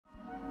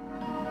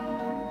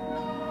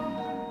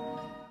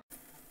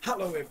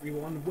Hello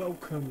everyone,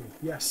 welcome.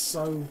 Yes,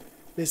 so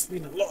there's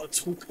been a lot of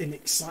talk and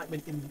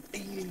excitement in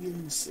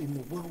aliens, in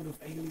the world of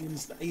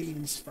aliens,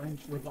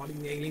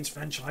 regarding the Aliens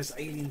franchise,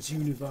 the Aliens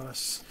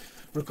universe,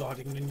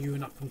 regarding the new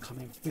and up and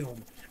coming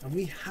film. And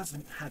we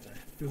haven't had a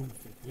film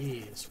for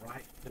years,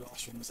 right? The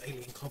last one was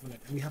Alien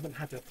Covenant, and we haven't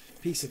had a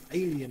piece of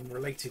alien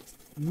related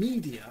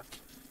media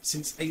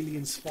since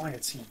Aliens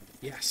Fireteam.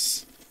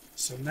 Yes.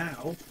 So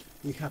now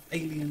we have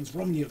Aliens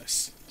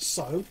Romulus.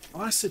 So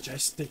I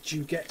suggest that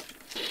you get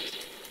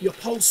your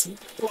pulse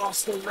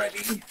blaster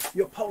ready,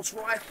 your pulse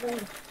rifle.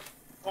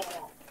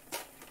 Oh.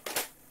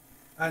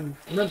 And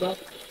remember,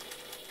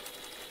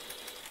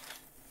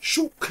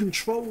 short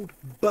controlled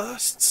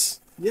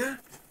bursts. Yeah,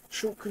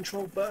 short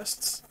controlled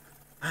bursts.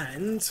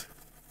 And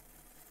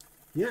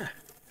yeah,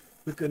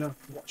 we're gonna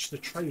watch the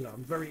trailer.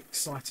 I'm very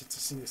excited to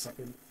see this. I've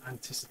been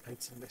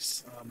anticipating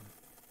this.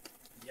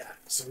 Yeah,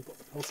 so we've got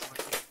the pulse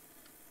rifle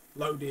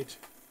loaded.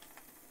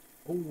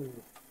 Oh,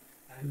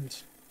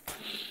 and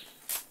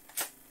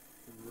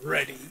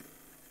ready.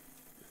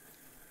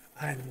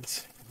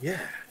 And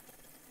yeah,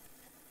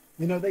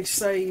 you know, they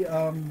say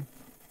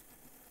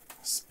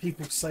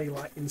people say,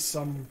 like, in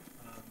some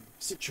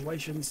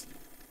situations,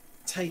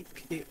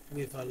 take it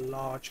with a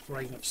large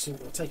grain of salt,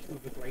 or take it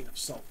with a grain of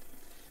salt.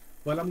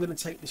 Well, I'm going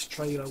to take this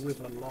trailer with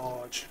a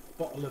large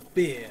bottle of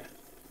beer.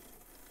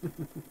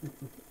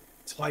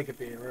 Tiger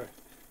beer,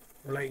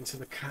 relating to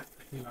the cat,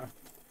 you know,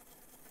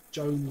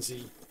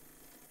 Jonesy,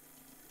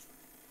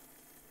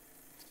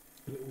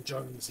 little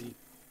Jonesy.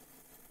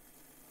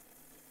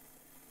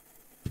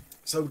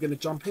 So we're going to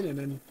jump in, and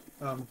then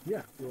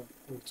yeah, we'll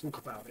talk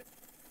about it.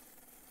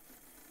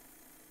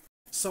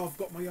 So I've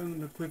got my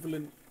own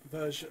equivalent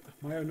version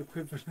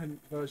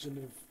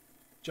of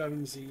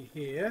Jonesy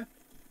here.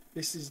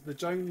 This is the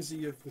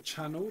Jonesy of the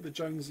channel, the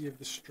Jonesy of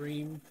the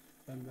stream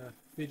and the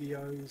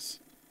videos.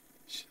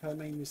 Her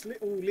name is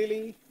Little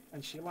Lily,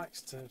 and she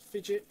likes to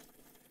fidget.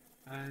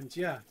 And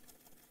yeah,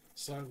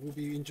 so we'll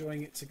be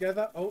enjoying it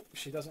together. Oh,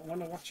 she doesn't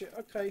want to watch it.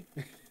 Okay,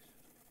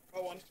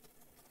 go on.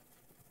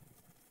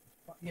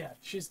 But yeah,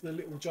 she's the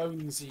little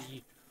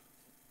Jonesy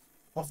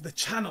of the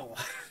channel.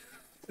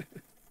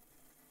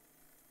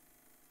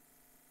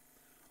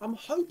 I'm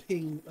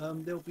hoping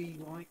there'll be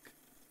like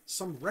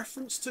some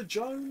reference to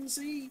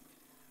Jonesy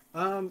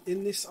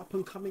in this up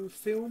and coming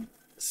film.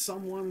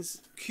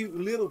 Someone's cute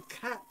little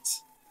cat.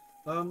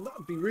 That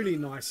would be really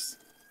nice.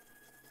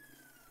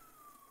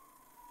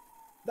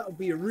 That would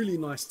be a really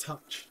nice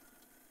touch.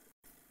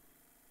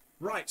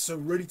 Right, so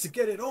ready to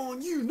get it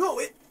on, you know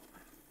it.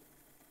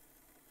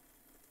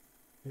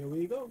 Here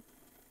we go.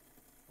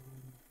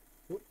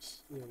 Oops,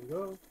 here we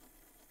go.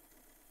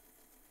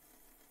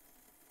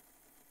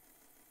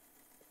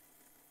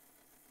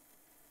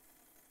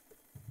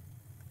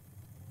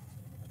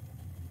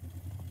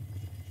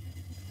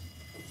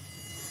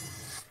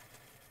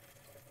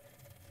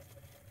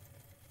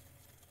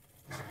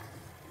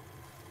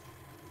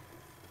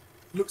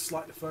 Looks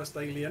like the first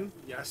alien,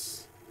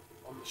 yes,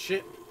 on the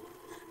ship.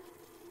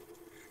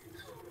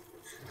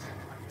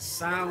 And the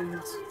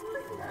sound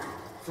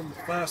from the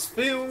first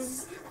film.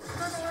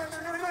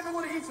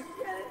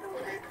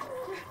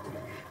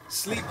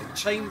 Sleeping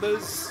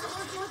chambers.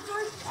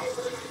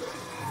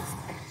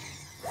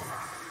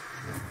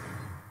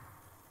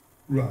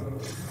 Run.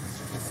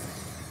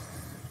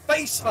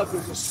 Face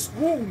huggers, a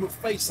swarm of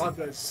face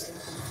huggers.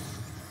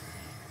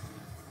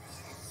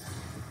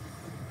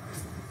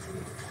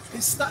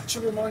 His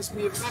stature reminds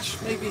me of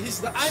Ash. Maybe he's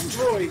the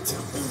android.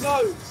 Who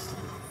knows?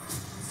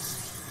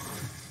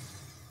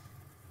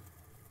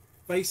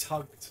 Face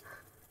hugged.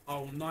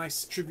 Oh,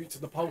 nice tribute to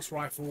the pulse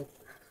rifle.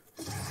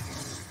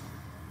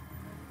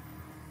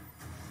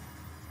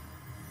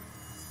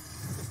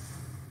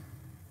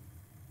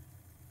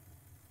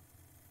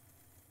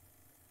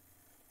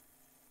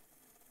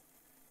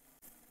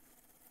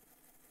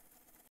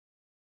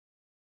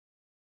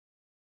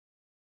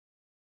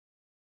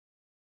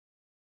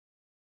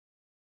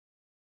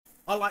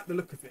 I like the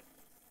look of it.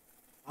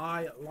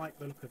 I like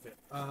the look of it.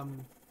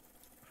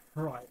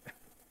 Right.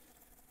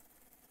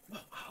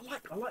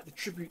 I like the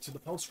tribute to the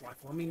pulse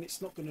rifle. I mean,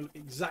 it's not going to look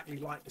exactly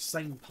like the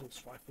same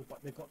pulse rifle,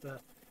 but they've got the,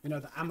 you know,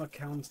 the ammo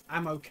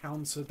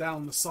counter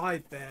down the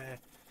side there.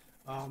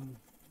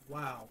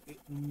 Wow, it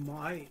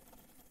might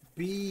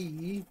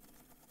be.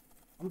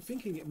 I'm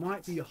thinking it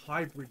might be a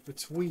hybrid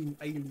between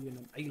Alien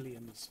and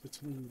Aliens,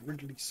 between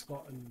Ridley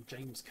Scott and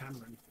James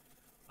Cameron.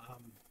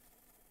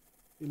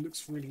 It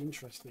looks really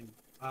interesting.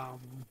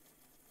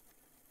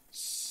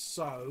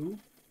 So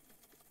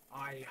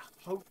I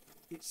hope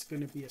it's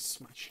going to be a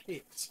smash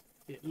hit.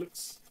 It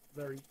looks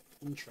very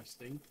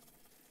interesting.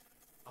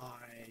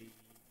 I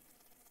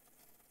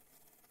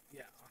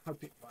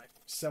hope it like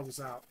sells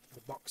out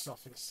the box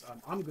office.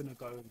 I'm going to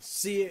go and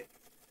see it.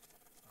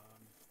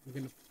 We're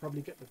going to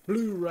probably get the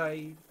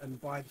Blu-ray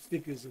and buy the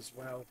figures as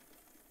well.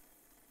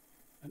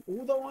 And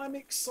although I'm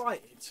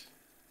excited,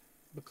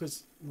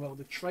 because, well,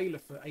 the trailer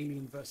for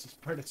Alien vs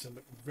Predator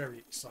looked very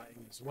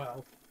exciting as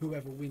well.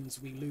 Whoever wins,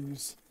 we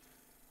lose.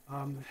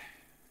 And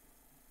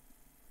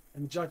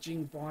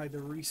judging by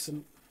the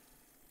recent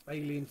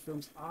Alien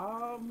films.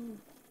 I'm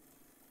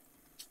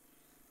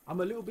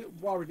a little bit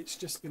worried it's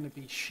just going to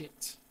be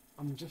shit.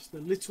 I'm just a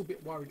little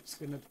bit worried it's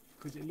going to,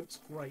 because it looks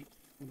great.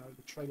 You know,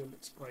 the trailer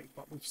looks great,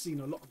 but we've seen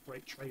a lot of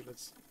great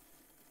trailers.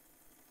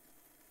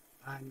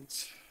 And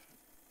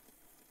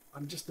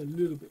I'm just a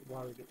little bit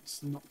worried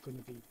it's not going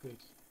to be good.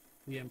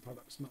 The end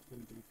product's not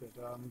going to be good.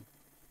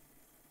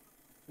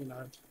 You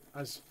know,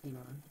 as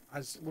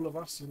all of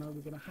us, you know,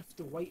 we're going to have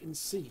to wait and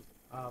see.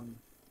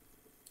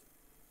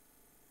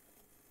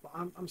 But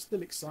I'm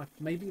still excited.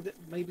 Maybe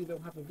they'll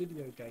have a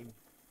video game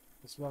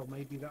as well.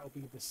 Maybe that'll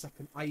be the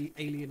second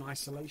Alien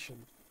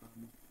Isolation.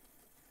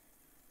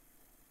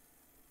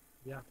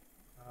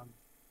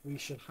 We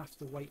should have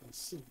to wait and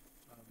see.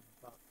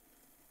 But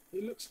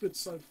it looks good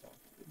so far.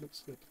 It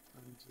looks good,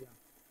 and yeah,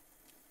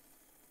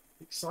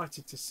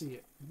 excited to see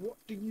it. What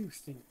do you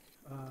think?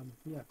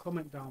 Yeah,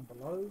 comment down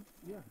below.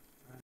 Yeah.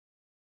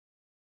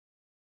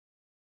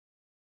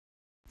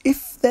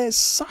 If there's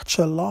such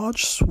a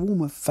large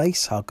swarm of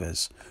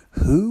facehuggers,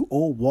 who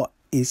or what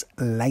is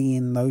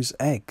laying those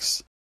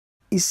eggs?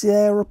 Is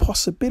there a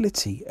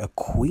possibility a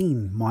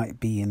queen might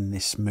be in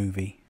this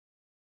movie?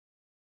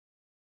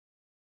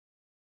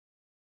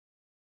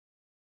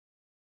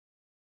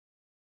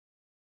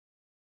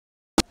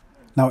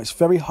 Now, it's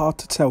very hard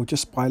to tell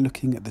just by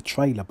looking at the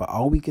trailer, but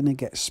are we going to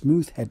get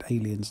smooth head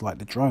aliens like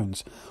the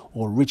drones,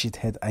 or rigid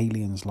head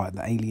aliens like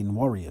the alien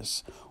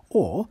warriors?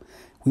 Or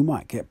we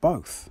might get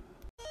both.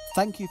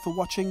 Thank you for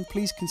watching.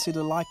 Please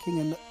consider liking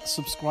and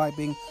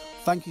subscribing.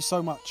 Thank you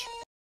so much.